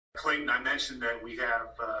Clayton, I mentioned that we have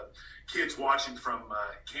kids watching from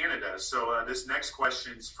Canada. So this next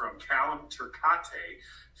question is from Callum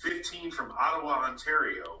 15 from Ottawa,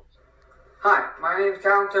 Ontario. Hi, my name is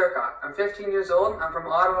Callum Turcotte. I'm 15 years old. I'm from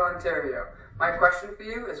Ottawa, Ontario. My question for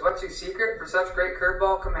you is, what's your secret for such great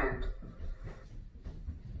curveball command?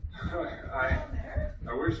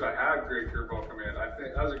 I wish I had great curveball command. I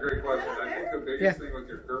think that's a great question. I think the biggest thing with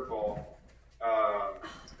your curveball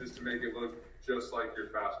is to make it look just like your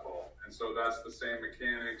fastball. And so that's the same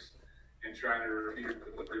mechanics and trying to repeat it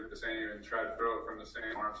the same and try to throw it from the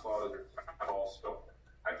same arm slot as your fastball. So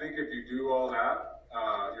I think if you do all that,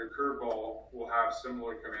 your curveball will have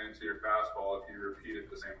similar command to your fastball if you repeat it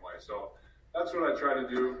the same way. So that's what I try to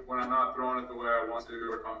do when I'm not throwing it the way I want to,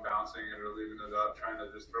 or if I'm bouncing it or leaving it up, trying to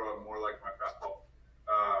just throw it more like my fastball.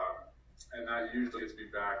 And that usually gets me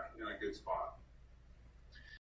back in a good spot.